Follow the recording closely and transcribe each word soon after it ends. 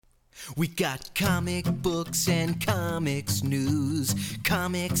We got comic books and comics news,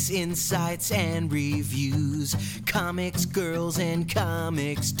 comics insights and reviews, comics girls and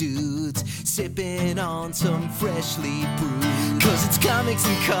comics dudes, sipping on some freshly brewed. Cause it's comics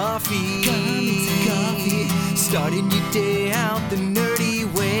and coffee, starting your day out the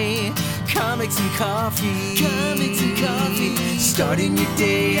nerdy way. Comics and coffee, starting your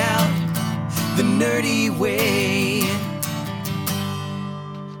day out the nerdy way.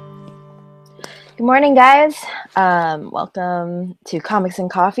 Good morning, guys. Welcome to Comics and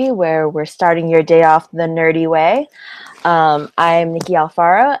Coffee, where we're starting your day off the nerdy way. I'm Nikki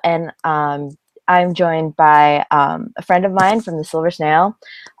Alfaro, and I'm joined by a friend of mine from the Silver Snail,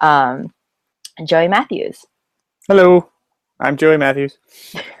 Joey Matthews. Hello, I'm Joey Matthews.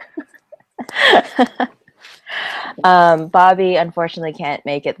 Bobby unfortunately can't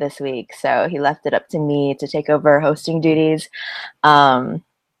make it this week, so he left it up to me to take over hosting duties.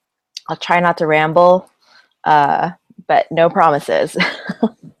 I'll try not to ramble, but no promises.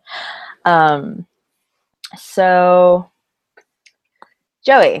 So,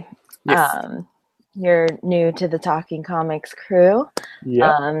 Joey, Yes. You're new to the Talking Comics crew.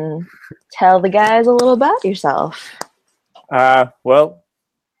 Yeah. Tell the guys a little about yourself. I'm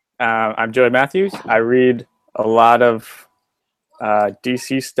Joey Matthews. I read a lot of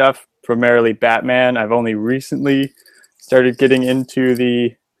DC stuff, primarily Batman. I've only recently started getting into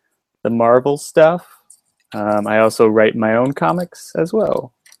the Marvel stuff. I also write my own comics as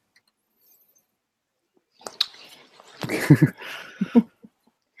well.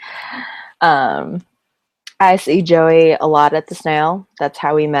 I see Joey a lot at the Snail. That's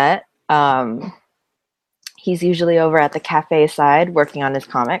how we met. He's usually over at the cafe side working on his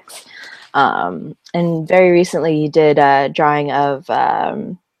comics. And very recently you did a drawing of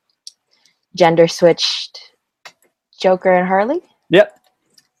gender switched Joker and Harley. Yep.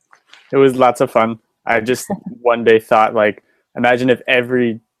 It was lots of fun. I just one day thought, imagine if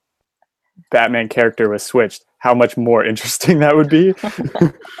every Batman character was switched, how much more interesting that would be.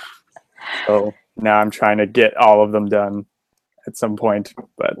 So now I'm trying to get all of them done at some point,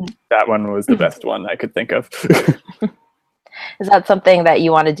 but that one was the best one I could think of. Is that something that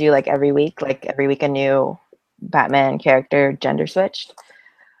you want to do every week? Every week a new Batman character gender switched?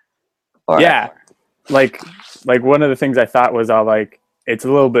 Or... Yeah. Like one of the things I thought was it's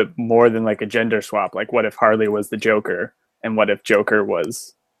a little bit more than a gender swap. What if Harley was the Joker, and what if Joker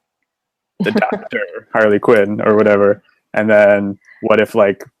was the Doctor, Harley Quinn, or whatever? And then what if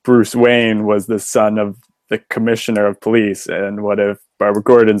Bruce Wayne was the son of the commissioner of police, and what if Barbara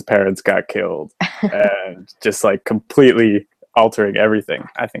Gordon's parents got killed? And just completely altering everything.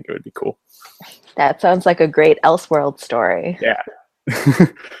 I think it would be cool. That sounds like a great Elseworld story. Yeah.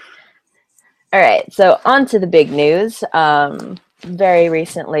 All right, so on to the big news. Very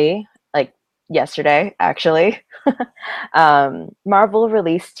recently, yesterday actually, Marvel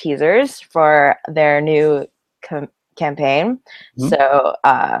released teasers for their new campaign. Mm-hmm. So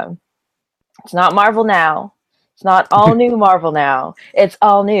it's not Marvel Now. It's not all new Marvel Now. It's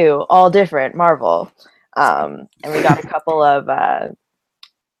all new, all different Marvel. And we got a couple of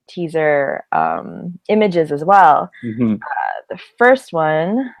teaser images as well. Mm-hmm. The first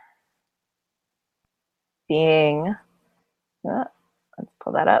one being, let's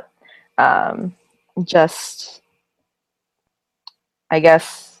pull that up. Just, I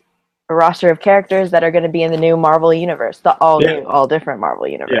guess, a roster of characters that are going to be in the new Marvel universe, the all-new, all-different Marvel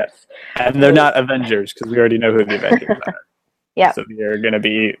universe. Yeah. And they're not Avengers, because we already know who the Avengers are. Yeah. So they're going to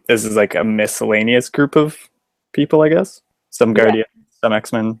be, this is a miscellaneous group of people, I guess. Some Guardians, some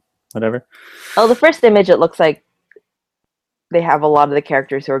X-Men, whatever. Oh, the first image, it looks like they have a lot of the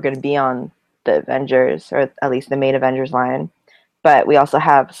characters who are going to be on the Avengers, or at least the main Avengers line. But we also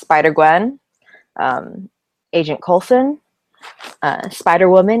have Spider-Gwen, Agent Coulson,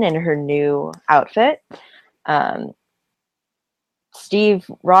 Spider-Woman in her new outfit, Steve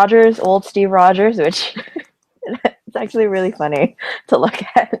Rogers, old Steve Rogers, which it's actually really funny to look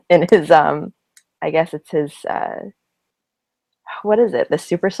at in his, I guess it's his, what is it, the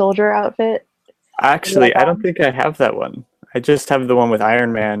super soldier outfit? Actually, I don't think I have that one. I just have the one with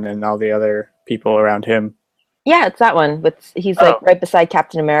Iron Man and all the other people around him. Yeah, it's that one. He's right beside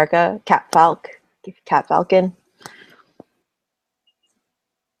Captain America, Cap Falcon.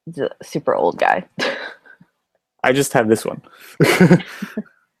 He's a super old guy. I just have this one.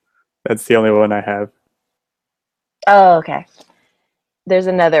 That's the only one I have. Oh, okay. There's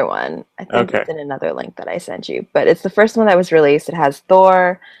another one. I think it's in another link that I sent you. But it's the first one that was released. It has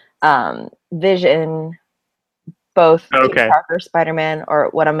Thor, Vision, both Peter Parker, Spider-Man, or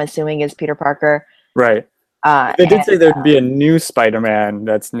what I'm assuming is Peter Parker. Right. They did say And there'd be a new Spider-Man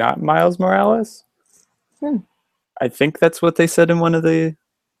that's not Miles Morales. Hmm. I think that's what they said in one of the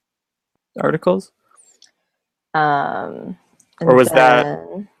articles. and Or was that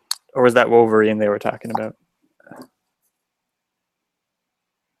then, Wolverine they were talking about?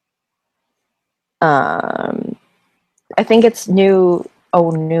 I think it's new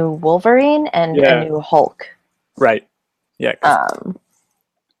Wolverine and a Yeah. new Hulk. Right. Yeah.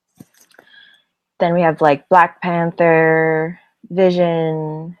 Then we have like Black Panther,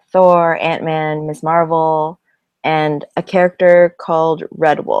 Vision, Thor, Ant-Man, Ms. Marvel, and a character called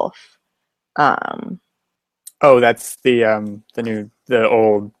Red Wolf. Oh, that's the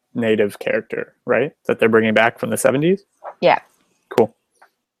old native character, right? That they're bringing back from the 70s? Yeah. Cool.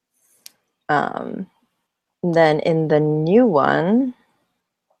 Then in the new one,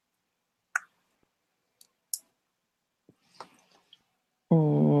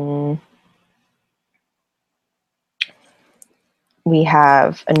 we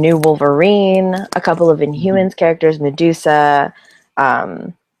have a new Wolverine, a couple of Inhumans characters, Medusa.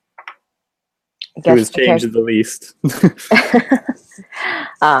 I Who has changed the least?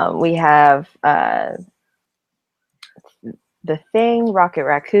 We have the Thing, Rocket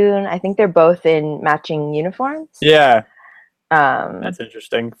Raccoon. I think they're both in matching uniforms. Yeah. That's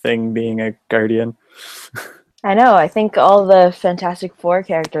interesting. Thing being a guardian. I know. I think all the Fantastic Four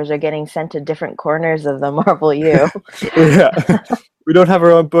characters are getting sent to different corners of the Marvel U. Yeah. We don't have our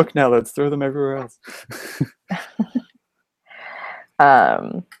own book now. Let's throw them everywhere else.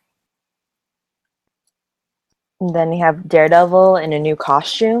 Then you have Daredevil in a new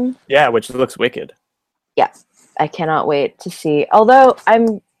costume. Yeah, which looks wicked. Yeah, I cannot wait to see. Although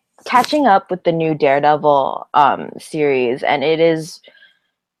I'm catching up with the new Daredevil series, and it is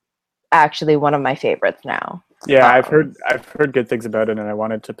actually one of my favorites now. Yeah, I've heard good things about it, and I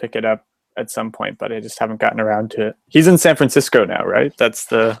wanted to pick it up at some point, but I just haven't gotten around to it. He's in San Francisco now, right? That's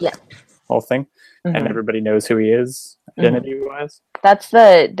the whole thing, and everybody knows who he is identity-wise. That's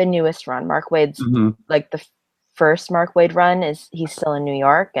the newest run. Mark Waid's like the first Mark Waid run is he's still in New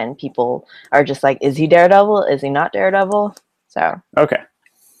York, and people are just like, is he Daredevil? Is he not Daredevil? So okay.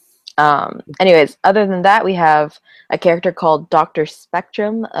 Anyways, other than that, we have a character called Dr.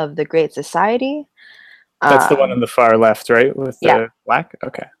 Spectrum of the Great Society. That's the one on the far left, right? With the black?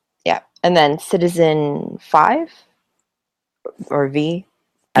 Okay. Yeah. And then Citizen 5 or V.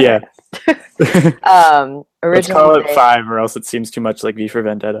 Yeah. Originally, let's call it 5 or else it seems too much like V for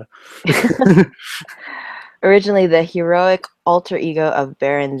Vendetta. Originally the heroic alter ego of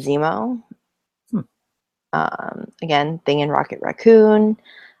Baron Zemo. Again, Thing and Rocket Raccoon.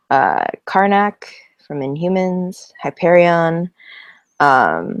 Karnak from Inhumans, Hyperion,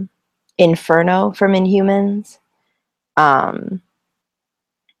 Inferno from Inhumans.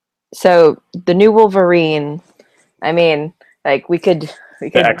 So the new Wolverine, I mean, like we could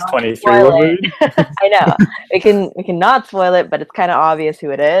the X-23 Wolverine. I know we can not spoil it, but it's kind of obvious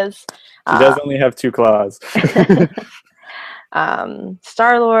who it is. He does only have 2 claws.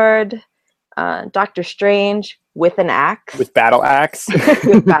 Star-Lord, Doctor Strange with an axe. With battle axe.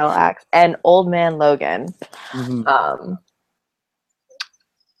 With battle axe. And Old Man Logan.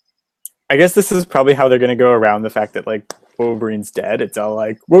 I guess this is probably how they're going to go around the fact that, like, Wolverine's dead. It's all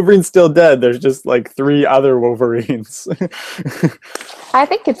like, Wolverine's still dead. There's just, like, 3 other Wolverines. I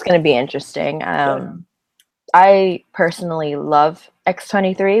think it's going to be interesting. I personally love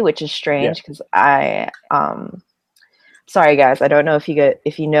X-23, which is strange because sorry guys, I don't know if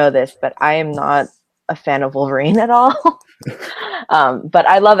you know this, but I am not a fan of Wolverine at all. But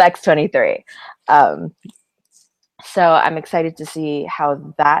I love X-23. So I'm excited to see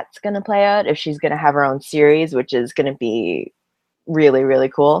how that's going to play out, if she's going to have her own series, which is going to be really, really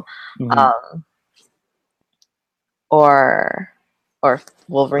cool. Or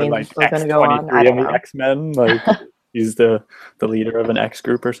Wolverine's like still going to go on. I don't know. X-Men, like he's the leader of an X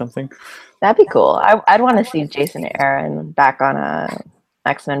group or something. That'd be cool. I'd want to see Jason Aaron back on a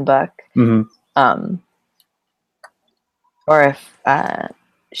X-Men book. Or if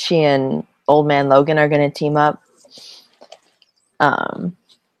she and Old Man Logan are going to team up. I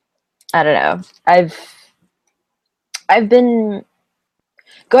don't know. I've been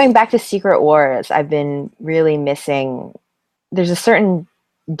going back to Secret Wars. I've been really missing. There's a certain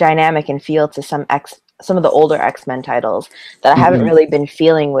dynamic and feel to some of the older X-Men titles that I haven't really been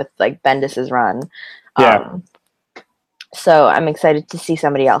feeling with like Bendis's run. So I'm excited to see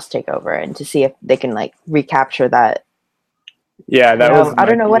somebody else take over and to see if they can like recapture that. Yeah, I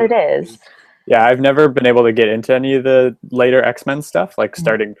don't know what it is. Yeah, I've never been able to get into any of the later X-Men stuff, like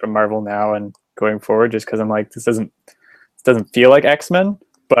starting from Marvel now and going forward, just because I'm like, this doesn't feel like X-Men,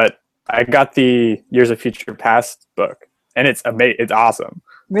 but I got the Years of Future Past book, and it's amazing. It's awesome.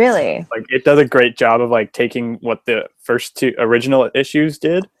 Really? Like it does a great job of like taking what the first two original issues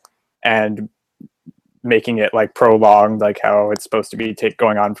did and making it like prolonged, like how it's supposed to be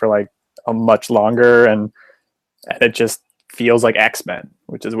going on for like a much longer, and it just feels like X-Men,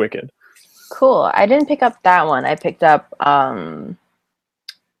 which is wicked. Cool. I didn't pick up that one. I picked up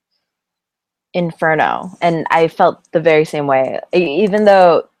Inferno, and I felt the very same way. Even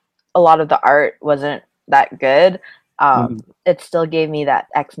though a lot of the art wasn't that good, it still gave me that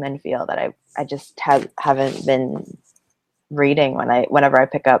X-Men feel that I just haven't been reading whenever I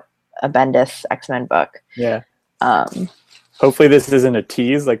pick up a Bendis X-Men book. Yeah. Hopefully this isn't a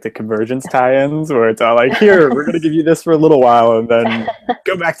tease like the Convergence tie-ins where it's all like, here, we're going to give you this for a little while and then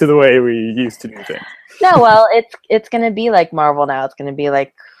go back to the way we used to do things. No, well, it's going to be like Marvel now. It's going to be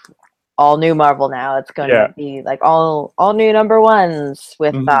like all new Marvel now. It's going to be like all new number ones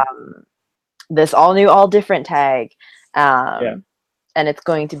with this all new, all different tag. And it's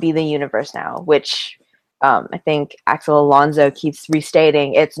going to be the universe now, which I think Axel Alonso keeps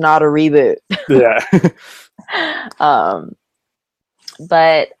restating it's not a reboot. Yeah.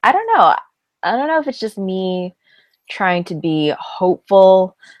 But I don't know. I don't know if it's just me trying to be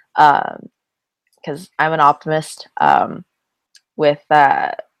hopeful, because I'm an optimist with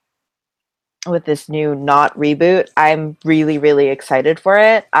this new not reboot. I'm really, really excited for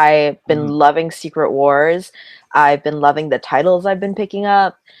it. I've been loving Secret Wars. I've been loving the titles I've been picking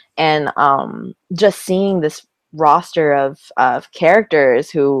up, and just seeing this roster of characters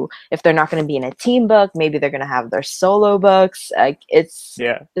who, if they're not going to be in a team book, maybe they're going to have their solo books. Like it's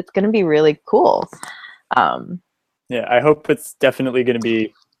going to be really cool. I hope it's definitely going to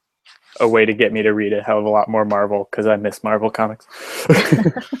be a way to get me to read a hell of a lot more Marvel, because I miss Marvel comics.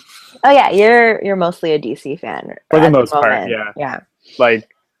 Oh yeah, you're mostly a DC fan for the most part. Yeah. Like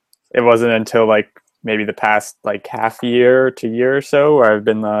it wasn't until like maybe the past like half year to year or so where I've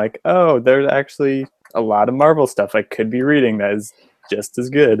been like, oh, there's actually a lot of Marvel stuff I could be reading that is just as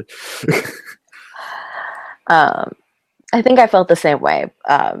good. I think I felt the same way,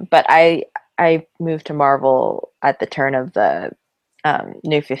 but I moved to Marvel at the turn of the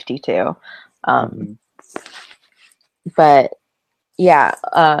New 52. But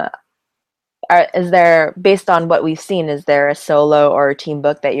yeah, is there, based on what we've seen, is there a solo or a team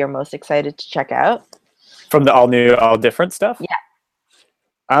book that you're most excited to check out? From the all new, all different stuff?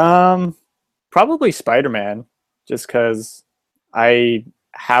 Yeah. Probably Spider-Man, just because I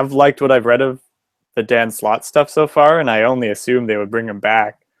have liked what I've read of the Dan Slott stuff so far, and I only assumed they would bring him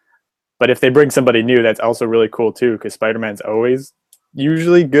back. But if they bring somebody new, that's also really cool too, because Spider-Man's always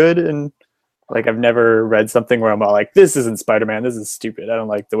usually good, and like I've never read something where I'm all like, this isn't Spider-Man, this is stupid, I don't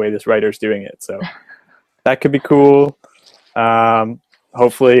like the way this writer's doing it. So that could be cool.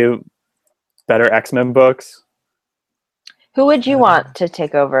 Hopefully better X-Men books. Who would you want to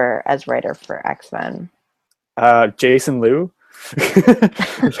take over as writer for X-Men? Jason Liu,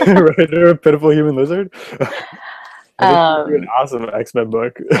 writer of Pitiful Human Lizard. I think he'd be an awesome X-Men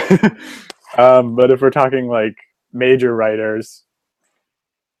book. But if we're talking like major writers,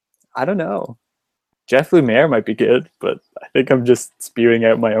 I don't know. Jeff Lemire might be good, but I think I'm just spewing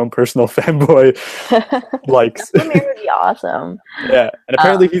out my own personal fanboy likes. Jeff Lemire would be awesome. Yeah, and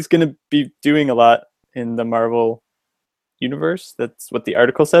apparently he's going to be doing a lot in the Marvel universe. That's what the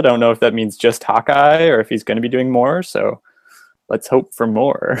article said. I don't know if that means just Hawkeye or if he's going to be doing more, so let's hope for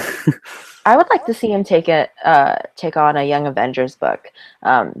more. I would like to see him take on a Young Avengers book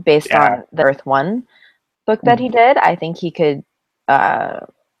based on the Earth One book that he did. I think he could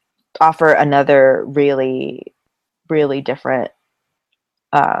offer another really, really different,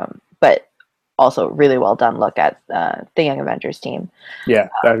 but also really well done look at the Young Avengers team. Yeah,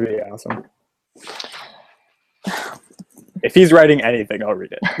 that'd be awesome. If he's writing anything, I'll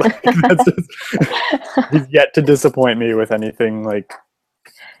read it. He's yet to disappoint me with anything like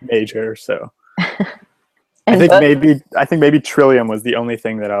major. So I think maybe Trillium was the only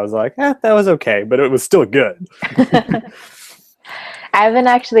thing that I was like, that was okay, but it was still good.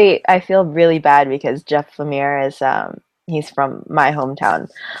 I feel really bad because Jeff Lemire is he's from my hometown.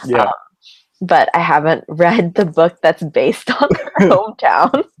 Yeah. But I haven't read the book that's based on their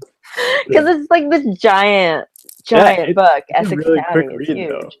hometown because it's like this giant book. Essex really County is read, huge.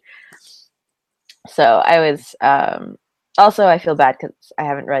 though. So I was also I feel bad because I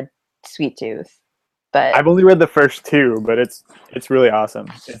haven't read Sweet Tooth, but I've only read the first two, but it's really awesome.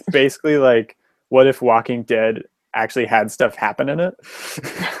 It's basically like, what if Walking Dead actually had stuff happen in it?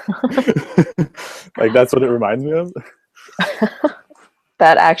 Like that's what it reminds me of.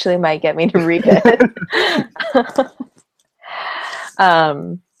 That actually might get me to read it.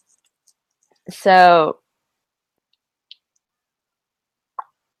 So,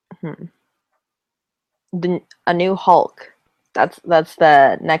 hmm, a new Hulk. That's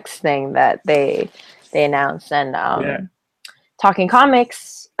the next thing that they announced, and Yeah. Talking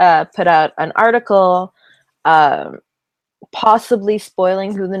Comics put out an article, um, possibly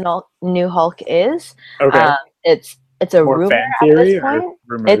spoiling who the new Hulk is. Okay. It's a More rumor fan at this theory or point.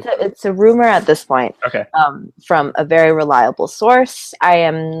 rumors? It's a rumor at this point. Okay. From a very reliable source. I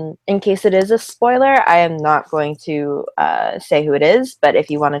am, in case it is a spoiler, I am not going to say who it is. But if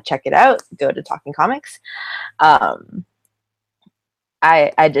you want to check it out, go to Talking Comics. Um,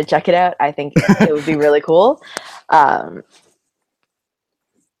 I did check it out. I think it would be really cool.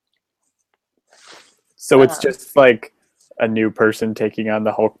 So it's just like a new person taking on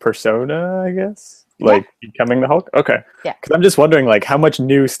the Hulk persona, I guess? Like becoming the Hulk? Okay. Yeah. Because I'm just wondering, like, how much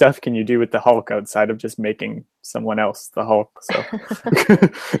new stuff can you do with the Hulk outside of just making someone else the Hulk? So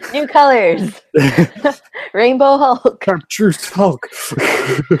New colors, Rainbow Hulk, Chartreuse Hulk,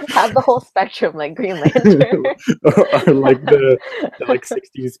 have the whole spectrum like Green Lantern, or like the like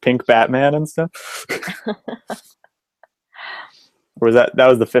 '60s pink Batman and stuff. Or was that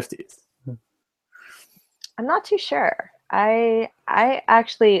was the '50s? I'm not too sure. I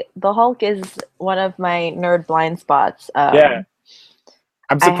actually, the Hulk is one of my nerd blind spots. Yeah.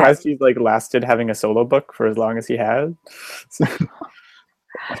 I'm surprised he's like lasted having a solo book for as long as he has. Like,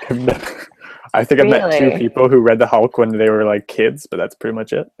 I think I've met 2 people who read the Hulk when they were like kids, but that's pretty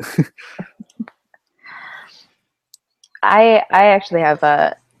much it. I actually have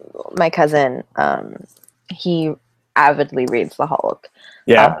my cousin. He avidly reads the Hulk.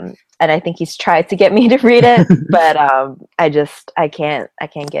 Yeah. And I think he's tried to get me to read it, but I can't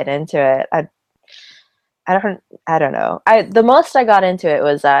get into it. I don't know. The most I got into it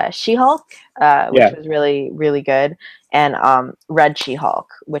was She-Hulk, which was really, really good, and Red She-Hulk,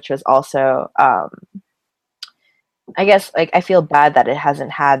 which was also I guess, like, I feel bad that it hasn't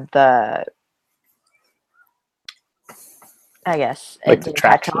had the, I guess, like it the didn't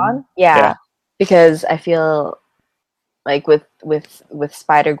catch traction. on. Yeah, because I feel like with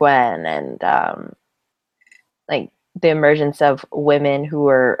Spider-Gwen and like the emergence of women who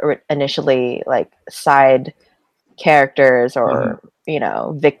were initially like side characters or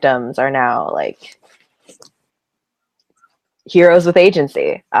victims are now like heroes with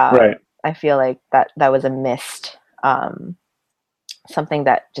agency. Right. I feel like that was a missed something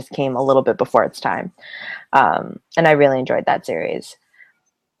that just came a little bit before its time, and I really enjoyed that series.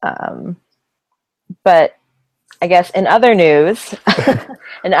 But I guess in other news,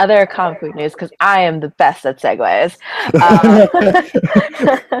 in other comic book news, because I am the best at segues,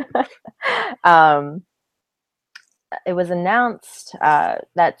 it was announced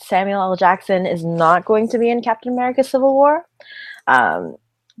that Samuel L. Jackson is not going to be in Captain America: Civil War.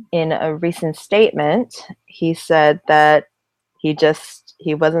 In a recent statement, he said that he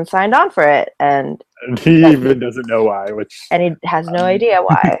wasn't signed on for it, and he even doesn't know why, and he has no idea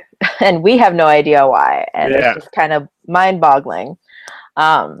why, and we have no idea why, and it's just kind of mind-boggling.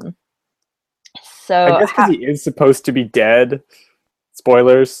 So I guess because he is supposed to be dead.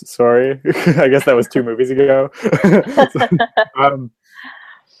 Spoilers, sorry. I guess that was 2 movies ago.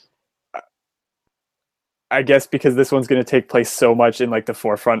 I guess because this one's going to take place so much in like the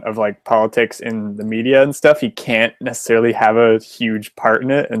forefront of like politics in the media and stuff, he can't necessarily have a huge part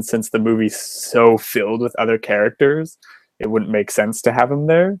in it. And since the movie's so filled with other characters, it wouldn't make sense to have him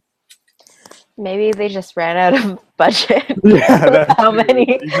there. Maybe they just ran out of budget. Yeah, how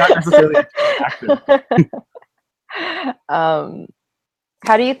many? He's not necessarily active.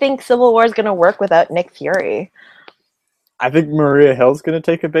 How do you think Civil War is going to work without Nick Fury? I think Maria Hill's going to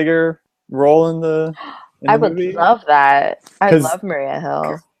take a bigger role in the. I would love that. I love Maria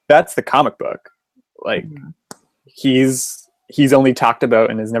Hill. That's the comic book. Like he's only talked about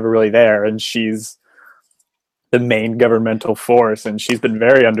and is never really there, and she's the main governmental force, and she's been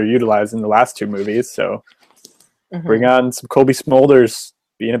very underutilized in the last 2 movies. So bring on some Colby Smulders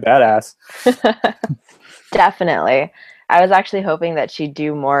being a badass. Definitely. I was actually hoping that she'd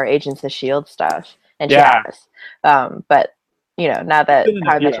do more Agents of S.H.I.E.L.D. stuff, and she has. But now that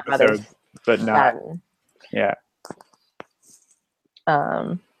How I Met Your Mother's, but not. Yeah.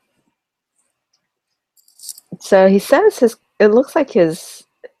 So he says it looks like his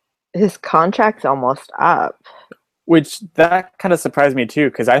contract's almost up. Which that kind of surprised me too,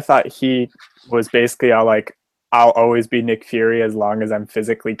 because I thought he was basically all like, I'll always be Nick Fury as long as I'm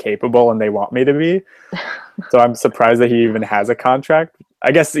physically capable and they want me to be. So I'm surprised that he even has a contract.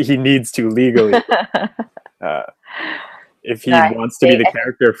 I guess he needs to legally. If he wants to be the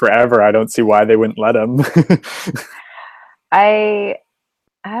character forever, I don't see why they wouldn't let him.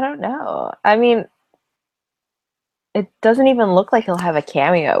 I don't know. I mean, it doesn't even look like he'll have a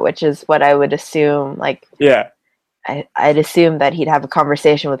cameo, which is what I would assume. Like, Yeah, I'd assume that he'd have a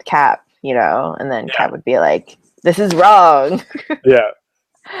conversation with Cap, and then yeah, Cap would be like, "This is wrong." yeah,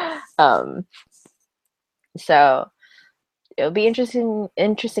 um, so it'll be interesting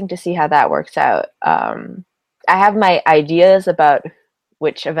to see how that works out. I have my ideas about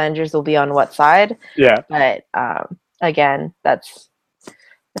which Avengers will be on what side, yeah, but again, that's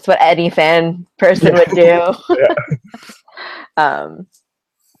what any fan person yeah, would do. yeah. um,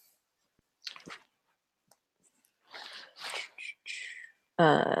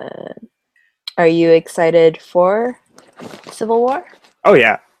 uh, are you excited for Civil War? Oh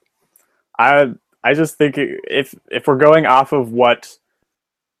yeah. I just think if we're going off of what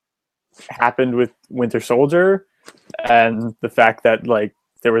happened with Winter Soldier and the fact that like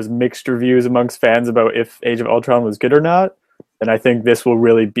there was mixed reviews amongst fans about if Age of Ultron was good or not, then I think this will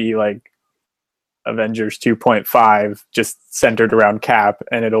really be like Avengers 2.5 just centered around Cap,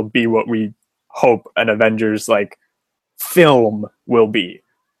 and it'll be what we hope an Avengers like film will be.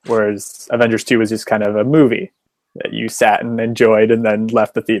 Whereas Avengers 2 was just kind of a movie that you sat and enjoyed and then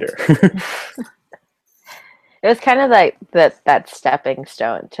left the theater. It was kind of like that stepping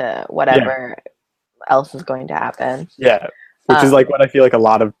stone to whatever else is going to happen. Yeah, which is like what I feel like a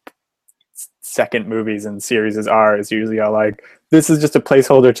lot of second movies and series is usually all like, this is just a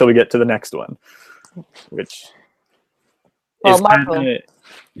placeholder till we get to the next one, which is Marvel.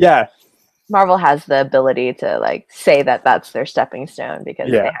 Yeah, Marvel has the ability to like say that that's their stepping stone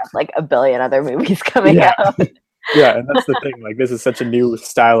because they have like a billion other movies coming out. Yeah, and that's the thing. Like, this is such a new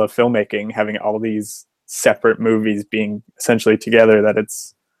style of filmmaking, having all these separate movies being essentially together, that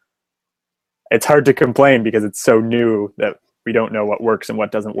it's hard to complain because it's so new that we don't know what works and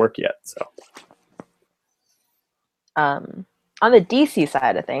what doesn't work yet. So, on the DC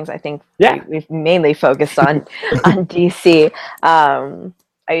side of things, I think we've mainly focused on DC. Are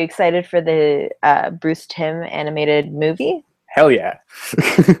you excited for the Bruce Timm animated movie? Hell yeah.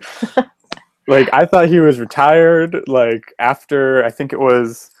 Like, I thought he was retired, like, after, I think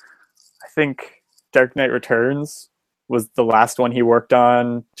Dark Knight Returns was the last one he worked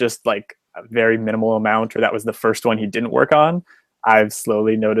on, just like a very minimal amount, or that was the first one he didn't work on. I've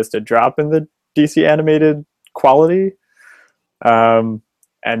slowly noticed a drop in the DC animated quality. And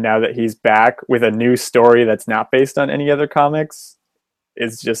now that he's back with a new story that's not based on any other comics,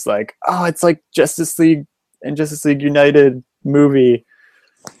 it's just like, oh, it's like Justice League and Justice League United movie.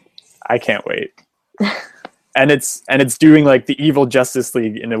 I can't wait. And it's doing like the evil Justice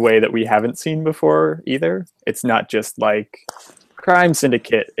League in a way that we haven't seen before either. It's not just like crime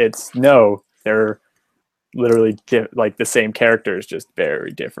syndicate. They're literally like the same characters, just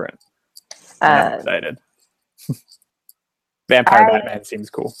very different. I'm excited. Vampire Batman seems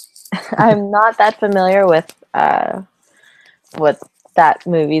cool. I'm not that familiar with what that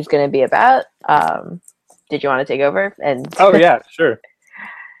movie's going to be about. Did you want to take over? Oh yeah, sure.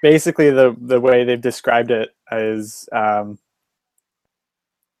 Basically, the way they've described it is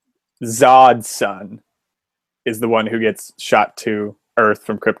Zod's son is the one who gets shot to Earth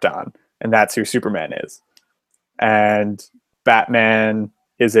from Krypton, and that's who Superman is. And Batman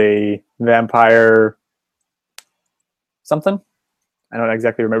is a vampire something. I don't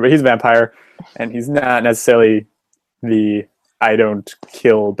exactly remember, but he's a vampire, and he's not necessarily the I don't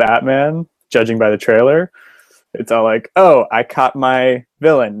kill Batman, judging by the trailer. It's all like, oh, I caught my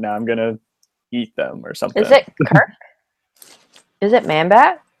villain, now I'm gonna eat them or something. Is it Kirk? Is it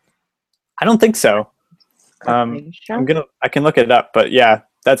Man-Bat? I don't think so. I can look it up, but yeah,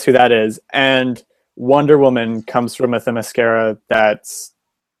 that's who that is. And Wonder Woman comes from a Themyscira that's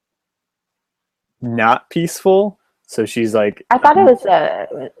not peaceful. So she's like, I thought it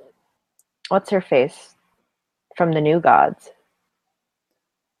was what's her face from the New Gods.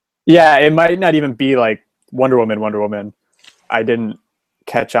 Yeah, it might not even be like Wonder Woman. I didn't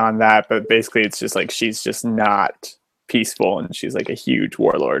catch on that, but basically it's just like she's just not peaceful, and she's like a huge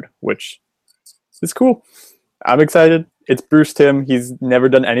warlord, which is cool. I'm excited. It's Bruce Timm. He's never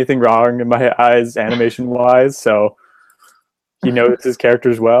done anything wrong in my eyes, animation wise, so he knows his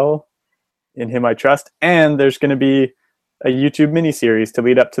characters well. In him I trust. And there's going to be a YouTube miniseries to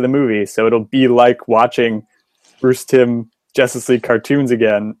lead up to the movie, so it'll be like watching Bruce Timm Justice League cartoons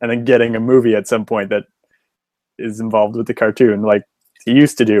again, and then getting a movie at some point that is involved with the cartoon like he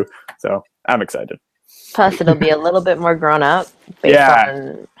used to do. So I'm excited. Plus, it'll be a little bit more grown up based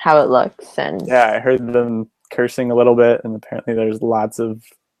on how it looks. And yeah, I heard them cursing a little bit, and apparently there's lots of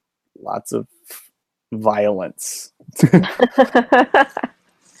violence. Take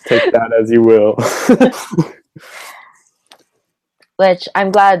that as you will. which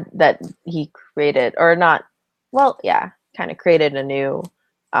I'm glad that he created, or not, well, yeah, kind of created a new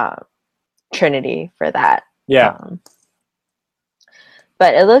Trinity for that. Yeah.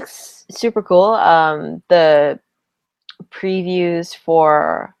 But it looks super cool. The previews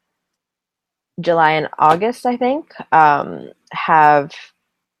for July and August, I think, have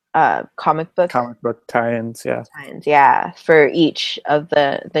comic book tie-ins, yeah. tie-ins, yeah, for each of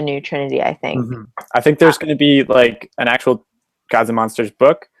the new Trinity, I think. Mm-hmm. I think there's going to be like an actual Gods and Monsters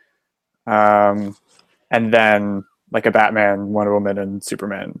book, and then like a Batman, Wonder Woman, and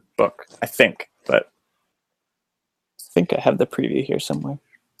Superman book, I think. But I think I have the preview here somewhere.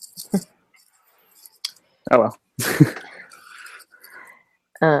 Oh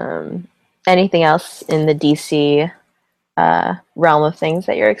well. Anything else in the DC realm of things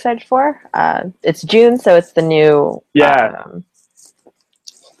that you're excited for? It's June, so it's the new the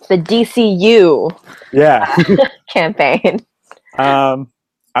DCU campaign. I'm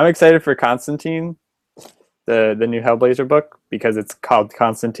excited for Constantine, the new Hellblazer book, because it's called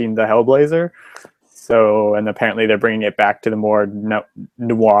Constantine the Hellblazer. So, and apparently they're bringing it back to the more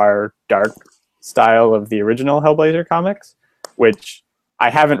noir, dark style of the original Hellblazer comics, which I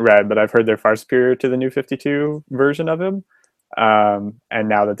haven't read, but I've heard they're far superior to the New 52 version of him. And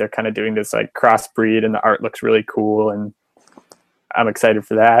now that they're kind of doing this like crossbreed, and the art looks really cool, and I'm excited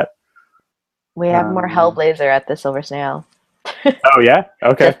for that. We have more Hellblazer at the Silver Snail. Oh yeah,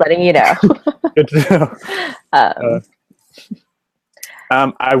 okay. Just letting you know. Good to know.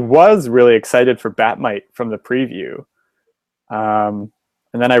 I was really excited for Batmite from the preview, and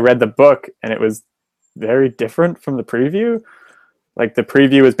then I read the book, and it was very different from the preview. Like the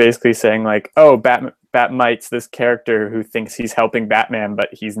preview was basically saying like, oh, Batmite's this character who thinks he's helping Batman, but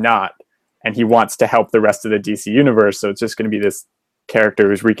he's not, and he wants to help the rest of the DC universe. So it's just going to be this character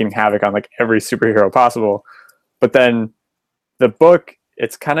who's wreaking havoc on like every superhero possible. But then the book,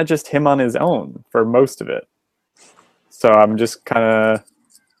 it's kind of just him on his own for most of it. So I'm just kind of,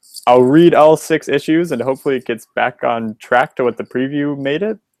 I'll read all 6 issues and hopefully it gets back on track to what the preview made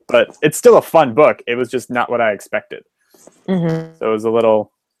it. But it's still a fun book. It was just not what I expected. Mm-hmm. So it was a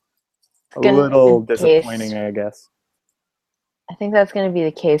little disappointing, I guess. I think that's going to be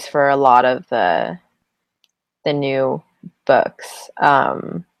the case for a lot of the new books.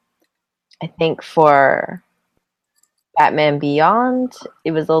 I think for Batman Beyond,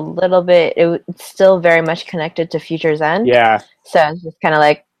 it was a little bit, it's still very much connected to Future's End. Yeah. So it's just kind of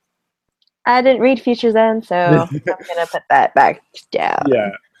like, I didn't read Future's End, so I'm going to put that back down. Yeah.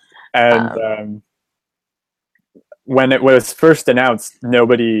 And when it was first announced,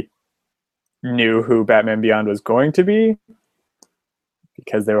 nobody knew who Batman Beyond was going to be,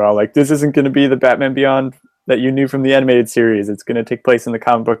 because they were all like, this isn't going to be the Batman Beyond that you knew from the animated series. It's going to take place in the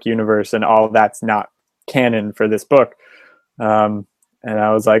comic book universe, and all that's not canon for this book. And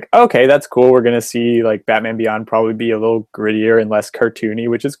I was like, okay, that's cool. We're going to see like Batman Beyond probably be a little grittier and less cartoony,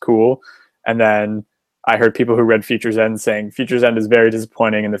 which is cool. And then I heard people who read Future's End saying Future's End is very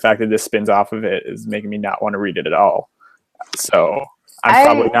disappointing, and the fact that this spins off of it is making me not want to read it at all. So I'm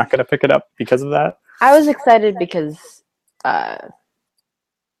probably not going to pick it up because of that. I was excited because I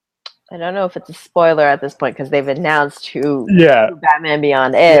don't know if it's a spoiler at this point because they've announced who Batman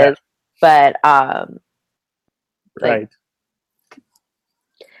Beyond is, but right.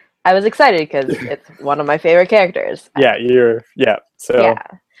 I was excited because it's one of my favorite characters. I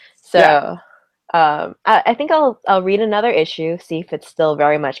think I'll read another issue, see if it's still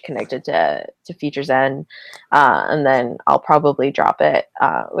very much connected to Future's End, and then I'll probably drop it,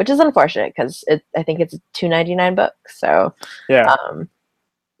 which is unfortunate because I think it's a $2.99 book. So I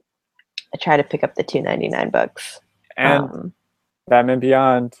try to pick up the $2.99 books. And Batman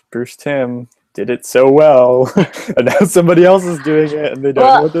Beyond, Bruce Timm did it so well, and now somebody else is doing it, and they don't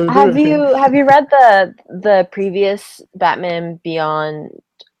know what they're doing. Have you read the previous Batman Beyond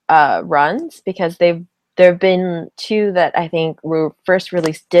runs? Because there have been 2 that I think were first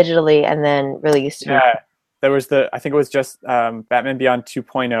released digitally and then released. Yeah, there was I think it was just Batman Beyond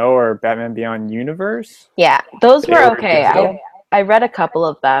 2.0 or Batman Beyond Universe. Yeah, those were okay. I read a couple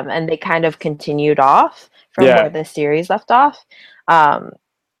of them, and they kind of continued off from where the series left off.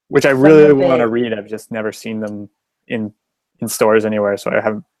 Which I really want to read. I've just never seen them in stores anywhere, so I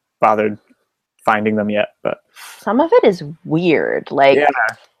haven't bothered finding them yet. But some of it is weird. Like,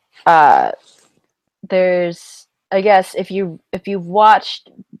 there's, I guess, if you've watched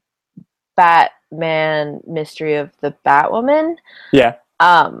Batman Mystery of the Batwoman,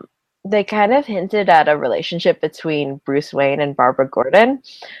 they kind of hinted at a relationship between Bruce Wayne and Barbara Gordon.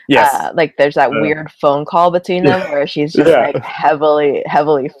 Yes. Like there's that weird phone call between them where she's just like heavily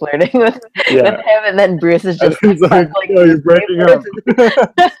flirting with him, and then Bruce is just He's like, "Oh, you're breaking up,"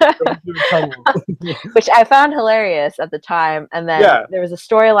 which I found hilarious at the time. And then there was a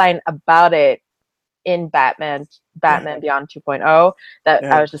storyline about it in Batman Beyond 2.0 that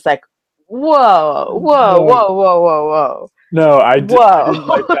I was just like, whoa. No, I didn't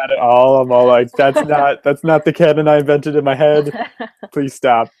like that at all. I'm all like, that's not the canon I invented in my head. Please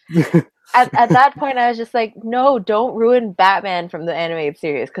stop. At that point, I was just like, no, don't ruin Batman from the animated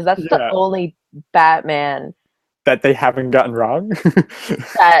series, because that's the only Batman that they haven't gotten wrong.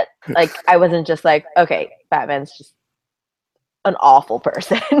 That, like, I wasn't just like, okay, Batman's just an awful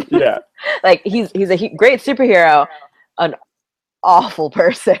person. Yeah. Like, he's a great superhero, an awful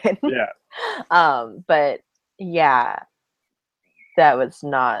person. Yeah. But yeah, that was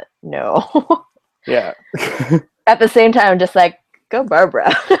not, no. Yeah. At the same time, I'm just like, go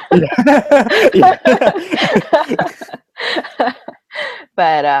Barbara.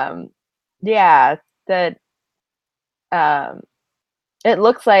 But yeah, that it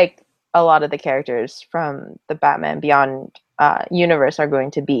looks like a lot of the characters from the Batman Beyond universe are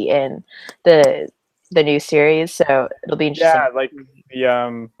going to be in the new series, so it'll be interesting. Yeah, like the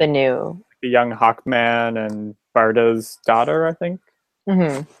young Hawkman and Barda's daughter, I think.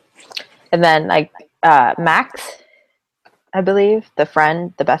 Mm-hmm. And then like Max, I believe, the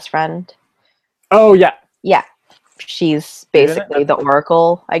best friend. Oh yeah. Yeah. She's basically the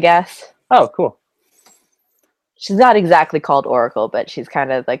Oracle, I guess. Oh, cool. She's not exactly called Oracle, but she's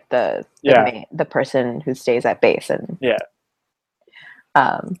kind of like the person who stays at base. And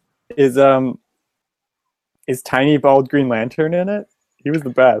is Tiny Bald Green Lantern in it? He was the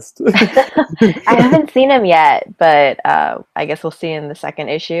best. I haven't seen him yet, but I guess we'll see in the second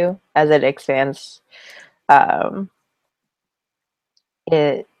issue as it expands. I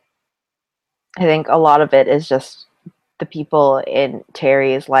think a lot of it is just the people in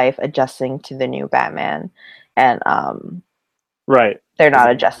Terry's life adjusting to the new Batman, and right, they're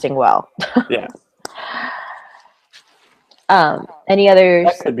not adjusting well. Yeah. Any other?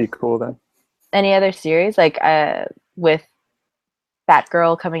 That could be cool then. Any other series like with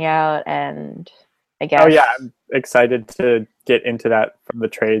Batgirl coming out, and I guess. Oh yeah, I'm excited to get into that from the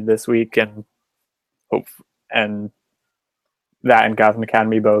trade this week, and that and Gotham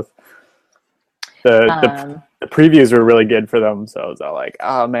Academy both. The previews were really good for them, so I was all like,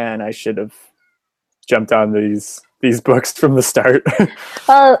 oh man, I should have jumped on these books from the start.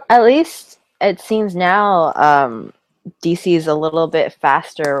 Well, at least it seems now DC's a little bit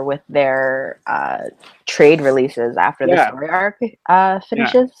faster with their trade releases after the story arc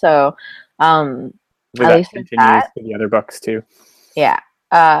finishes. Yeah. So at least continues for the other books too. Yeah.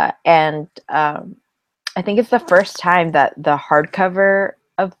 And I think it's the first time that the hardcover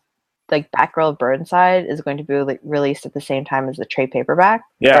of like Batgirl Burnside is going to be released at the same time as the trade paperback.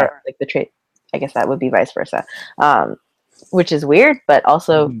 Yeah. Or, like the trade, I guess that would be vice versa. Which is weird, but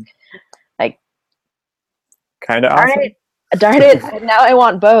also like kind of awesome. Darn it! Now I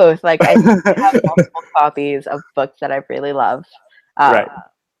want both. Like I have multiple copies of books that I really love. Right.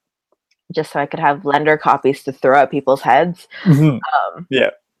 Just so I could have lender copies to throw at people's heads. Mm-hmm.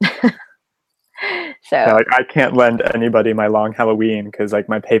 Yeah. So like I can't lend anybody my Long Halloween because like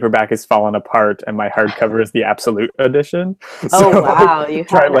my paperback is falling apart and my hardcover is the Absolute edition. Oh wow, you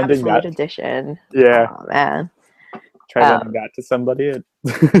try have lending Absolute that edition. Yeah. Oh man. Try lending that to somebody.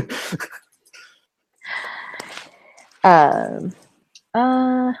 Oh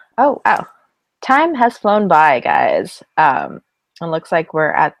wow. Time has flown by, guys. It looks like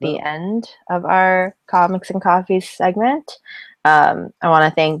we're at the end of our Comics and Coffee segment. I want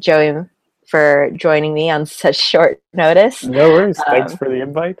to thank Joey for joining me on such short notice. No worries. Thanks for the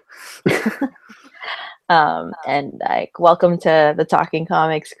invite. And like, welcome to the Talking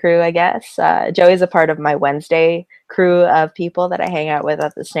Comics crew, I guess. Joey's a part of my Wednesday crew of people that I hang out with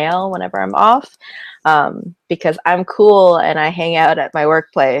at the Snail whenever I'm off. Because I'm cool and I hang out at my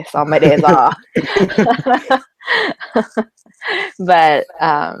workplace on my days off. But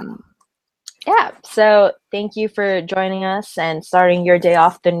yeah, so thank you for joining us and starting your day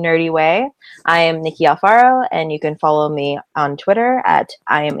off the nerdy way. I am Nikki Alfaro, and you can follow me on Twitter at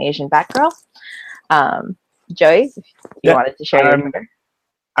I am Asian Batgirl. Joey, if you wanted to share your Twitter.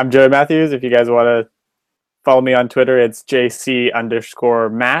 I'm Joey Matthews. If you guys want to follow me on Twitter, it's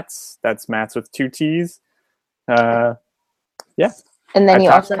JC_Mats. That's Mats with 2 T's. Yeah. And then I you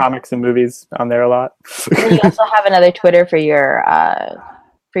talk also comics and movies on there a lot. And then you also have another Twitter for your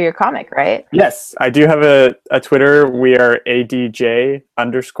for your comic, right? Yes, I do have a Twitter. We are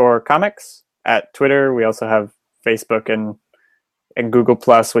ADJ_comics at Twitter. We also have Facebook and Google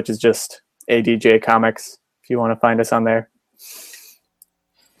Plus, which is just ADJ Comics, if you want to find us on there.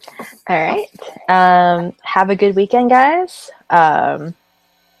 All right. Have a good weekend, guys. And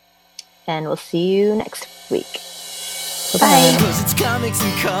we'll see you next week. Bye. Cause it's comics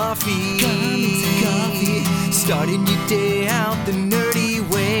and coffee. Comics and coffee. Starting your day out the nerdy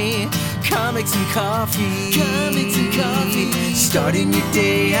way. Comics and coffee. Comics and coffee. Starting your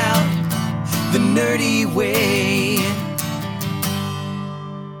day out the nerdy way.